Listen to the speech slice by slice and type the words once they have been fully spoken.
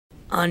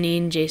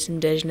Anin Jason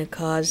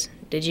Dejnikaz,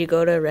 did you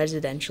go to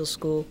residential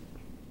school?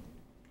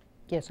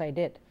 Yes, I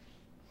did.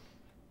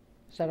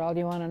 Is that all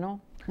you want to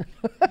know?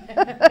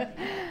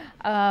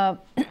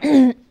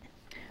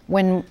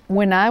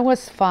 When I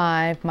was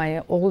 5,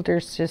 my older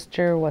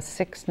sister was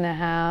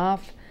 6.5,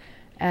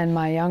 and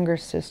my younger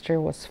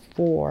sister was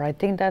 4. I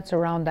think that's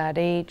around that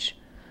age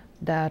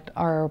that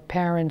our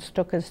parents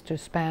took us to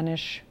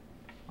Spanish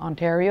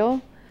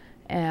Ontario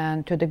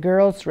and to the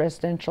girls'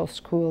 residential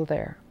school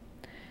there.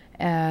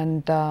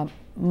 And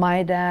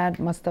my dad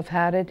must have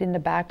had it in the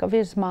back of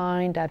his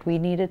mind that we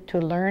needed to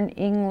learn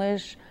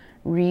English,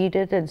 read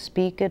it and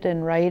speak it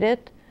and write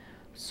it,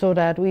 so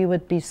that we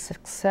would be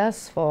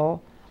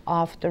successful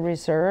off the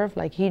reserve.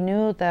 Like, he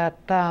knew that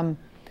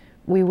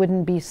we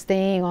wouldn't be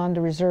staying on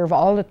the reserve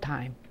all the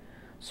time.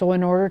 So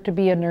in order to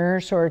be a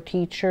nurse or a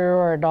teacher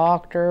or a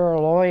doctor or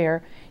a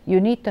lawyer, you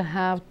need to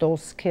have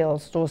those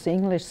skills, those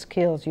English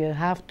skills. You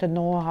have to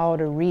know how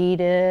to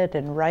read it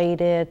and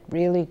write it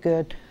really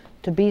good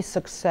to be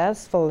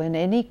successful in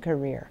any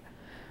career.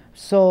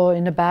 So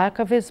in the back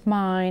of his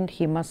mind,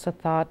 he must have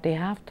thought they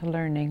have to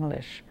learn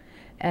English.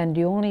 And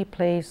the only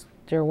place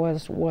there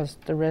was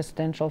the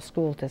residential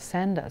school to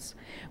send us.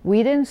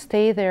 We didn't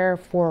stay there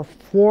for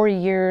 4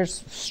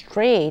 years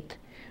straight.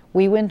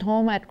 We went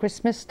home at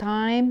Christmas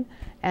time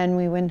and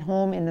we went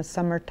home in the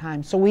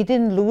summertime. So we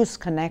didn't lose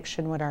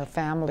connection with our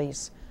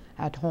families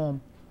at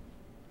home,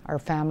 our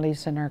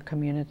families in our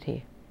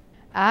community.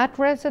 At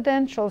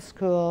residential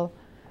school,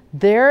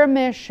 their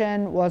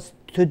mission was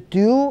to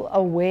do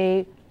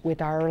away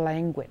with our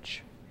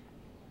language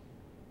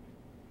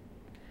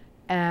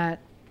and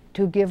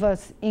to give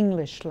us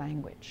English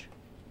language.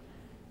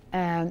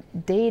 And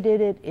they did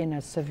it in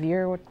a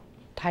severe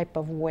type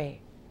of way.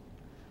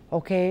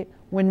 Okay,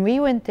 when we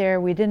went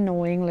there, we didn't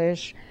know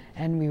English,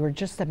 and we were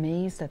just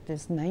amazed at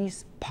this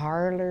nice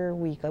parlor.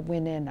 We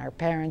went in, our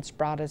parents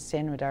brought us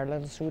in with our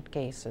little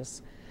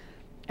suitcases,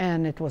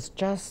 and it was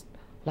just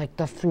like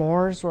the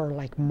floors were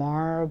like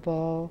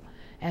marble,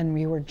 and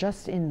we were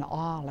just in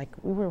awe. Like,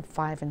 we were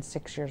 5 and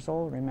 6 years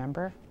old,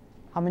 remember?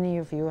 How many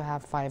of you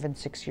have 5 and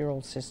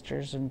 6-year-old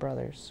sisters and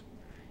brothers?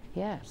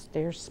 Yes,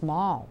 they're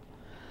small.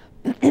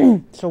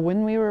 So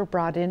when we were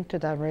brought into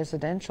that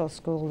residential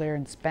school there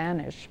in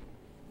Spanish,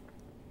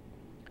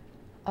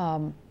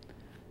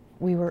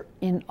 we were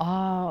in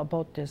awe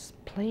about this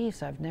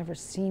place. We'd never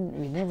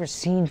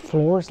seen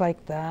floors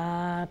like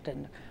that,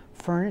 and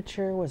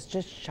furniture was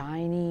just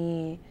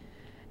shiny.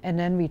 And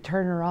then we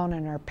turn around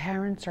and our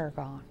parents are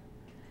gone.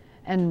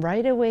 And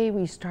right away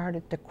we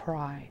started to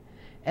cry.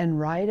 And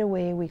right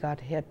away we got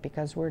hit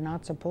because we're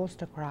not supposed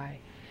to cry.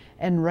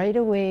 And right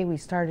away we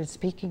started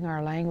speaking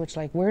our language,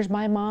 like, where's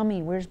my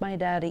mommy, where's my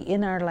daddy,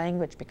 in our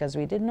language, because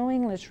we didn't know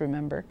English,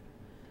 remember?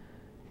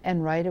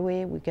 And right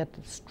away we get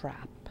the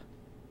strap.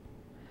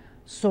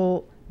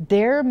 So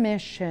their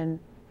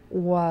mission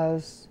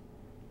was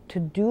to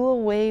do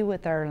away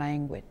with our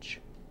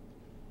language,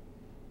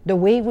 the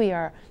way we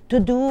are, to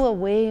do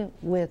away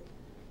with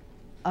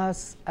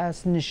us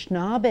as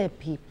Anishinaabe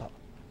people.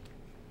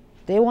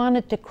 They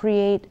wanted to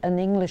create an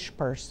English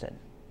person,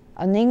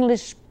 an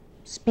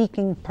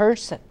English-speaking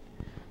person.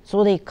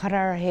 So they cut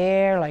our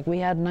hair, like we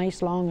had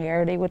nice long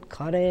hair, they would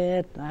cut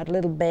it. I had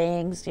little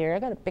bangs here. I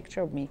got a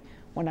picture of me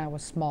when I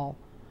was small.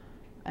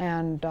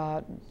 And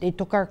they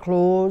took our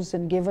clothes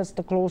and gave us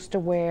the clothes to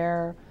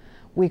wear.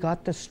 We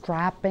got the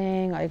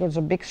strapping. It was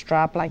a big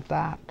strap like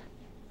that.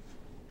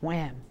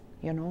 Wham,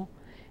 you know.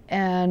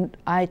 And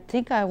I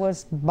think I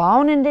was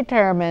bound and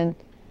determined,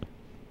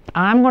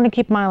 I'm going to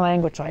keep my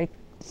language. I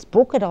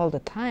spoke it all the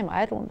time.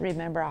 I don't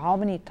remember how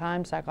many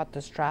times I got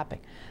the strapping.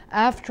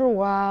 After a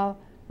while,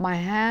 my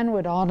hand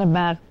would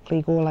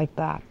automatically go like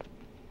that.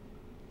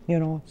 You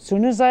know, as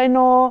soon as I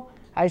know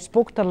I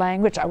spoke the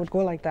language, I would go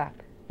like that,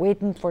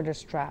 waiting for the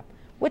strap,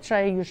 which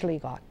I usually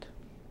got.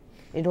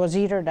 It was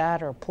either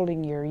that or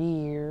pulling your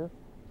ear,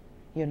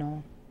 you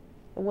know.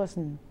 It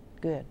wasn't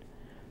good.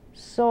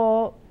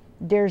 So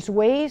there's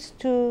ways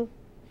to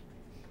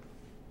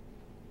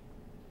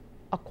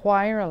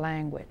acquire a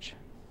language.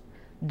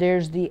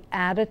 There's the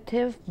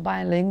additive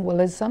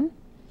bilingualism.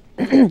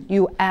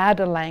 You add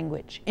a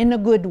language in a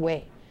good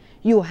way.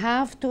 You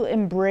have to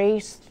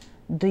embrace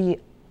the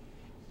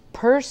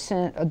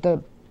person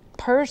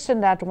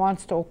that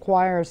wants to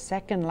acquire a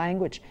second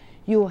language.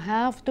 You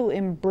have to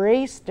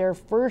embrace their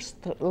first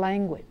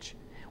language,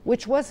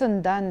 which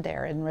wasn't done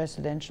there in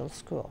residential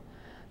school.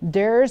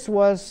 Theirs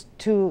was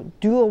to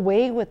do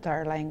away with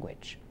our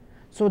language.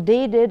 So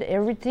they did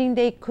everything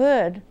they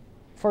could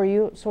for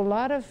you. So a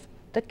lot of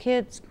the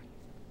kids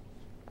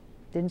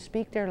didn't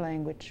speak their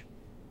language.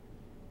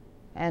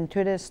 And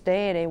to this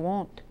day, they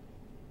won't.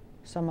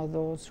 Some of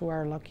those who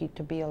are lucky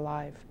to be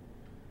alive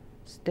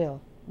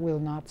still will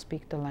not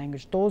speak the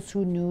language. Those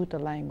who knew the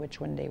language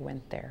when they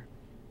went there.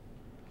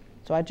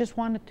 So I just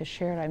wanted to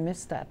share it. I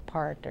missed that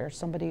part. There's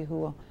somebody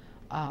who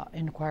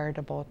inquired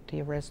about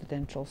the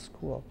residential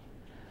school.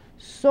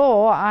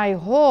 So I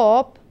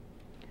hope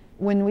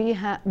when we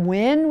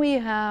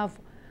have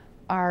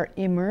our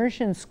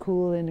immersion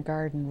school in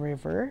Garden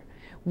River,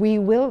 We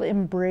will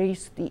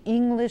embrace the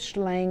English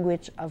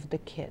language of the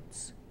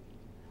kids.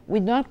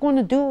 We're not going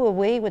to do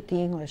away with the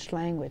English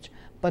language,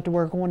 but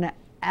we're going to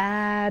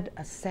add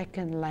a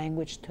second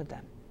language to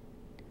them.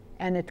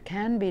 And it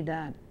can be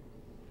done.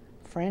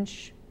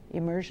 French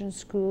immersion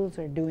schools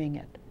are doing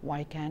it.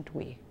 Why can't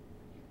we?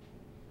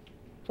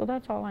 So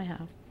that's all I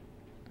have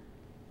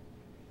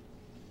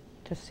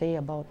to say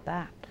about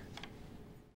that.